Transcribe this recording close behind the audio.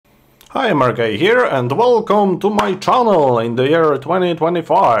Hi, Margay here, and welcome to my channel in the year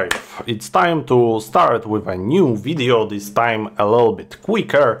 2025. It's time to start with a new video, this time a little bit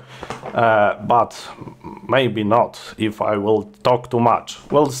quicker, but maybe not if I will talk too much.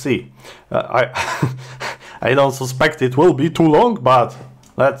 We'll see. I I don't suspect it will be too long, but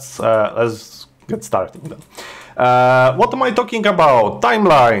let's get started then. What am I talking about?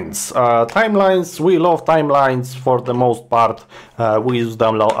 Timelines. Timelines, we love timelines for the most part. We use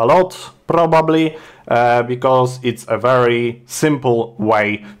them a lot, probably, because it's a very simple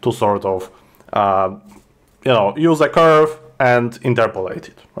way to sort of, use a curve and interpolate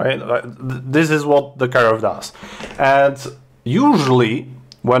it, right? This is what the curve does. And usually,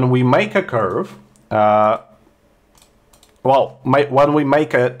 when we make a curve, when we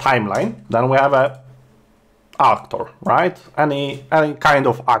make a timeline, then we have a actor, right? Any kind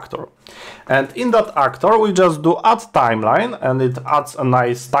of actor. And in that actor, we just do add timeline, and it adds a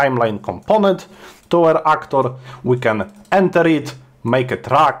nice timeline component to our actor. We can enter it, make a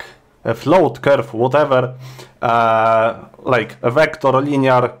track, a float curve, whatever, like a vector,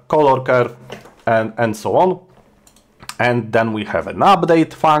 linear, color curve, and so on. And then we have an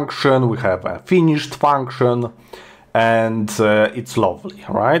update function, we have a finished function, and it's lovely,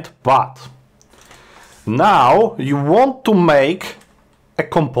 right? But now you want to make a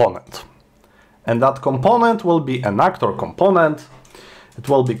component, and that component will be an actor component. It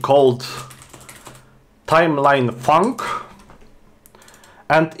will be called timeline func,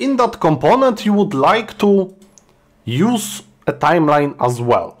 and in that component you would like to use a timeline as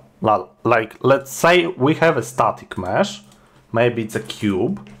well. Like, let's say we have a static mesh, maybe it's a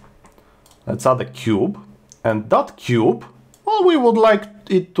cube. Let's add a cube, and that cube, well, we would like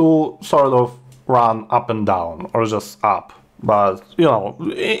it to sort of run up and down, or just up, but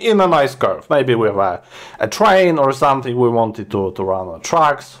in a nice curve. Maybe we have a train or something, we want it to run on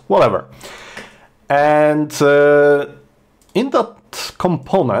tracks, whatever. And in that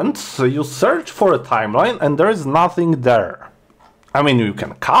component you search for a timeline, and there is nothing there. I mean, you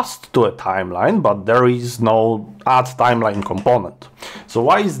can cast to a timeline, but there is no add timeline component. So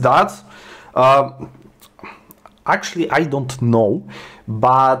why is that? Actually, I don't know,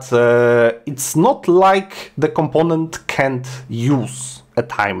 but it's not like the component can't use a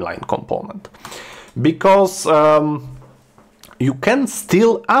timeline component, because you can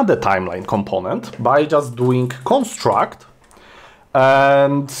still add a timeline component by just doing construct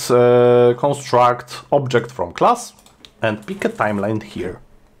and construct object from class and pick a timeline here.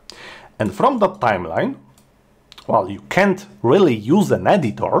 And from that timeline, well, you can't really use an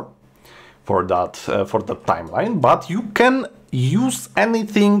editor for that timeline, but you can use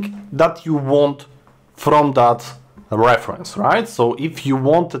anything that you want from that reference, right? So if you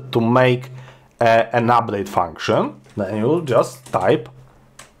wanted to make an update function, then you just type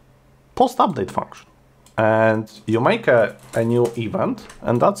post update function, and you make a new event,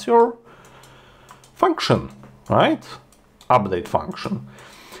 and that's your function, right? Update function.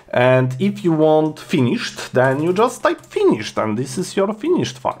 And if you want finished, then you just type finished, and this is your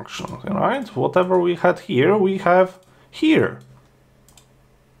finished function, right? Whatever we had here, we have here.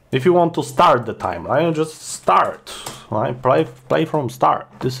 If you want to start the timeline, you just start, right? Play from start.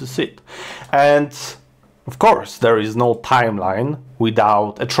 This is it. And of course, there is no timeline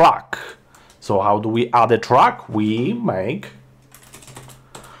without a track. So how do we add a track? We make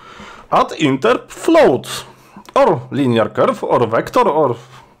add interp float, or linear curve, or vector, or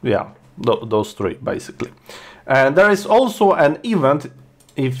yeah, those three basically. And there is also an event,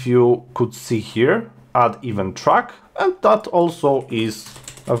 if you could see here, add event track, and that also is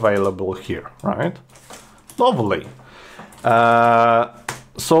available here, right? Lovely.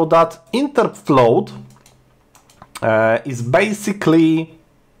 So that interp float is basically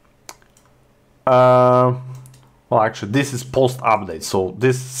well, actually, this is post update, so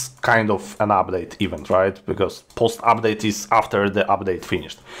this is kind of an update event, right? Because post update is after the update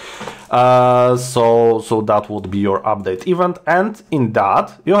finished. So that would be your update event, and in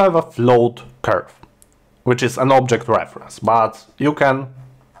that you have a float curve, which is an object reference, but you can,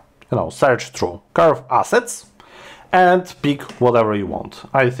 search through curve assets and pick whatever you want.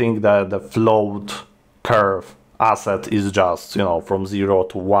 I think that the float curve asset is just, from 0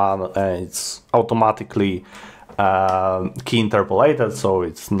 to 1, and it's automatically key interpolated, so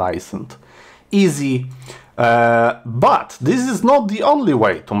it's nice and easy. But this is not the only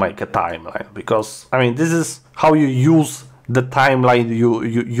way to make a timeline, because I mean, this is how you use the timeline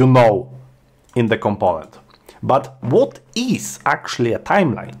you know in the component. But what is actually a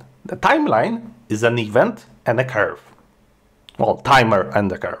timeline? The timeline is an event and a curve. well, timer and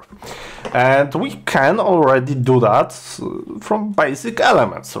the curve. And we can already do that from basic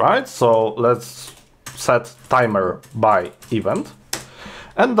elements, right? So let's set timer by event,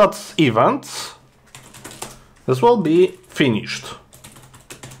 and that event, this will be finished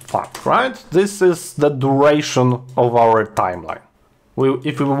fact, right? This is the duration of our timeline.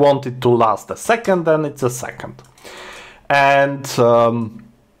 If we want it to last a second, then it's a second. And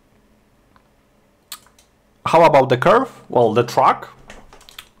how about the curve? Well, the track,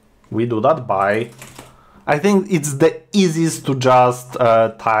 we do that by, I think it's the easiest to just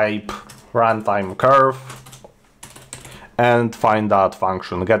type runtime curve and find that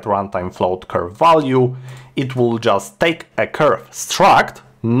function, get runtime float curve value. It will just take a curve struct,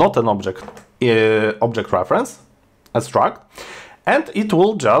 not an object reference, a struct, and it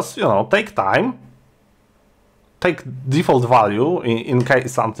will just, you know, take time, take default value in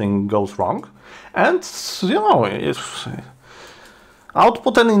case something goes wrong, and, you know,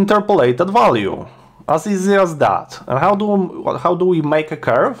 output an interpolated value. As easy as that. And how do we make a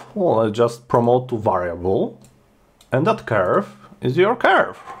curve? Well, just promote to variable, and that curve is your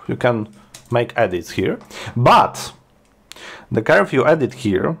curve. You can make edits here, but the curve you edit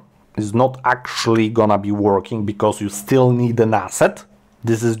here is not actually gonna be working because you still need an asset.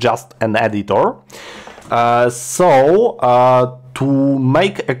 This is just an editor. To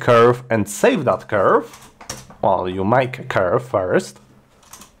make a curve and save that curve, well, you make a curve first.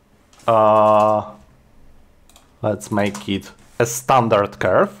 Let's make it a standard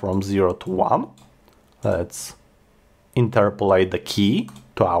curve from 0 to 1. Let's interpolate the key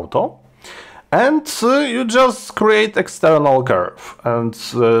to auto. And you just create external curve and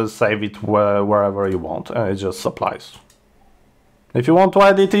save it wherever you want, and it just applies. If you want to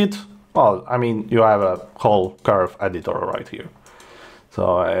edit it, well, I mean, you have a whole curve editor right here.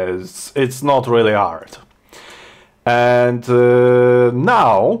 So it's not really hard. And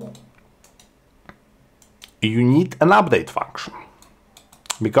now you need an update function,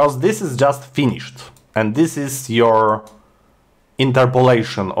 because this is just finished and this is your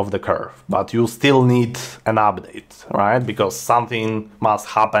interpolation of the curve, but you still need an update, right? Because something must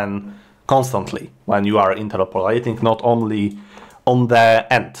happen constantly when you are interpolating, not only on the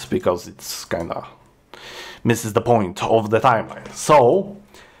end, because it's kind of misses the point of the timeline. So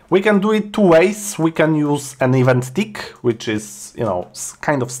we can do it two ways. We can use an event tick, which is, you know,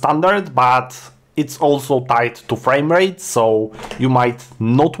 kind of standard, but it's also tied to frame rate, so you might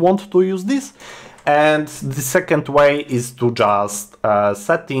not want to use this. And the second way is to just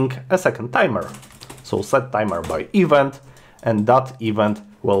setting a second timer. So set timer by event, and that event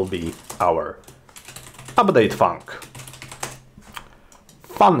will be our update func.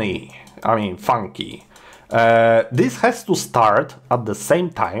 Funky. This has to start at the same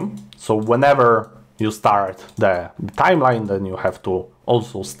time. So whenever you start the timeline, then you have to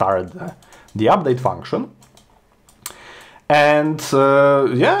also start the update function. And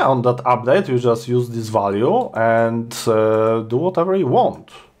yeah, on that update, you just use this value and do whatever you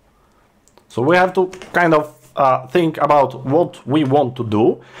want. So we have to kind of think about what we want to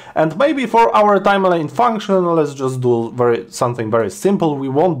do. And maybe for our timeline function, let's just do something very simple. We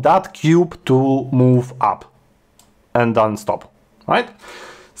want that cube to move up and then stop, right?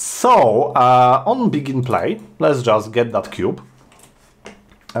 So on begin play, let's just get that cube,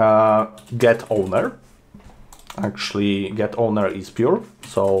 get owner. Actually, get owner is pure,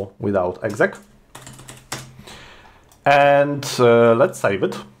 so without exec. And let's save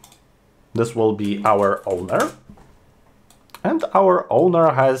it. This will be our owner. And our owner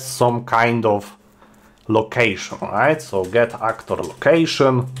has some kind of location, right? So get actor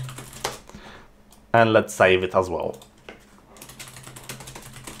location. And let's save it as well.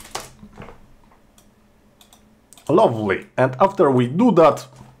 Lovely. And after we do that,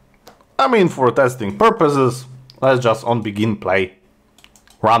 I mean, for testing purposes, let's just on begin play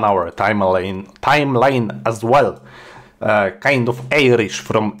run our timeline as well. Kind of Irish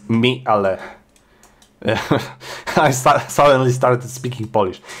from me, ale I suddenly started speaking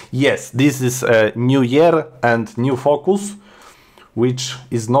Polish. Yes, this is a new year and new focus, which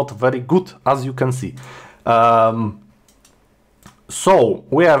is not very good, as you can see. So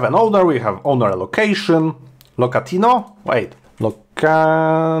we have an owner, we have owner location, locatino, wait,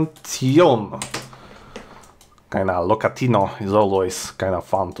 location. Kinda locatino is always kind of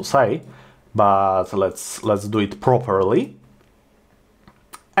fun to say, but let's do it properly.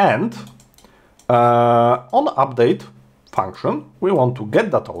 And on update function, we want to get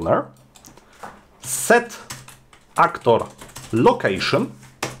that owner, set actor location,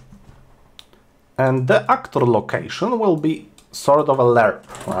 and the actor location will be sort of a lerp,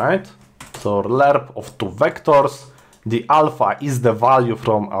 right? So lerp of two vectors, the alpha is the value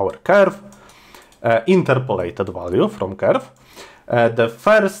from our curve, interpolated value from curve. The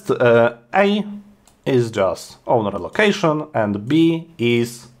first A is just owner location, and B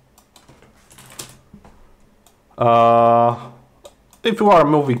is if you are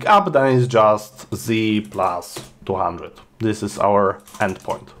moving up, then it's just z plus 200. This is our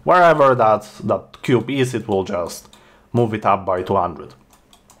endpoint. Wherever that cube is, it will just move it up by 200.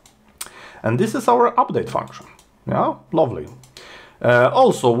 And this is our update function. Yeah, lovely.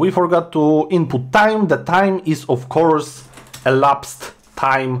 Also, we forgot to input time. The time is, of course, elapsed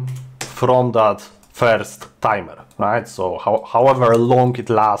time from that first timer, right? So however long it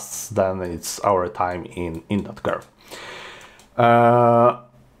lasts, then it's our time in that curve.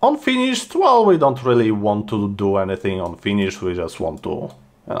 On finished, well, we don't really want to do anything on finished. We just want to,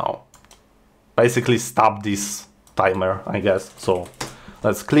 you know, basically stop this timer, I guess. So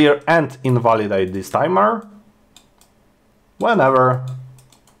let's clear and invalidate this timer whenever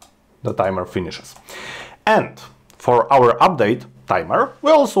the timer finishes. And for our update timer, we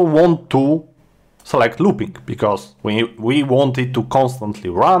also want to select looping, because we want it to constantly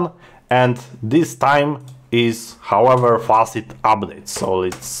run, and this time is however fast it updates. So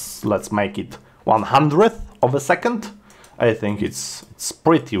let's make it 100th of a second. I think it's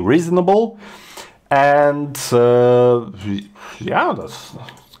pretty reasonable, and yeah, that's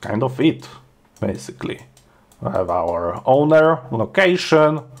kind of it basically. We have our owner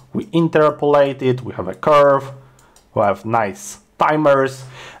location, we interpolate it, we have a curve, we have nice timers,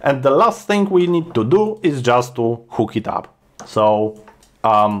 and the last thing we need to do is just to hook it up. So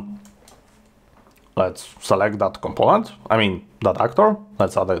let's select that component, I mean that actor,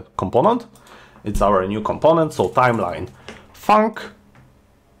 let's add a component. It's our new component, so timeline func,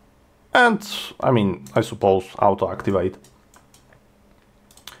 and I mean, I suppose auto activate.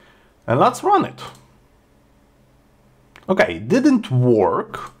 And let's run it. Okay, didn't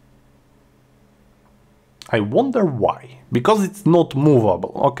work. I wonder why. Because it's not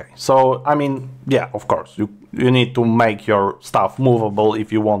movable. Okay, so I mean, yeah, of course, you need to make your stuff movable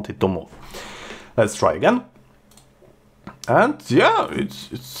if you want it to move. Let's try again. And yeah, it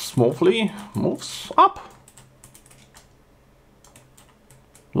smoothly moves up.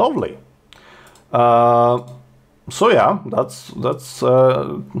 Lovely. So yeah, that's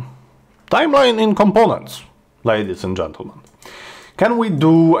timeline in components, ladies and gentlemen. Can we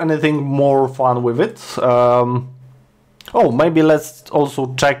do anything more fun with it? Oh, maybe let's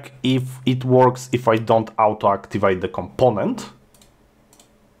also check if it works if I don't auto-activate the component.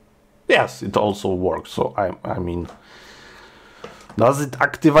 Yes, it also works. So I mean, does it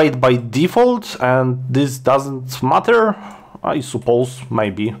activate by default and this doesn't matter? I suppose,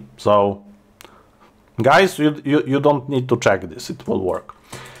 maybe. So guys, you don't need to check this, it will work.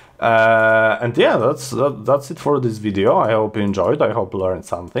 And yeah, that's it for this video. I hope you enjoyed, I hope you learned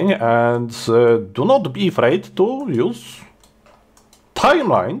something, and do not be afraid to use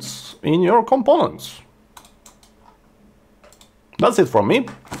timelines in your components. That's it from me.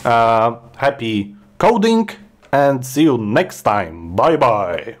 Happy coding and see you next time. Bye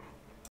bye.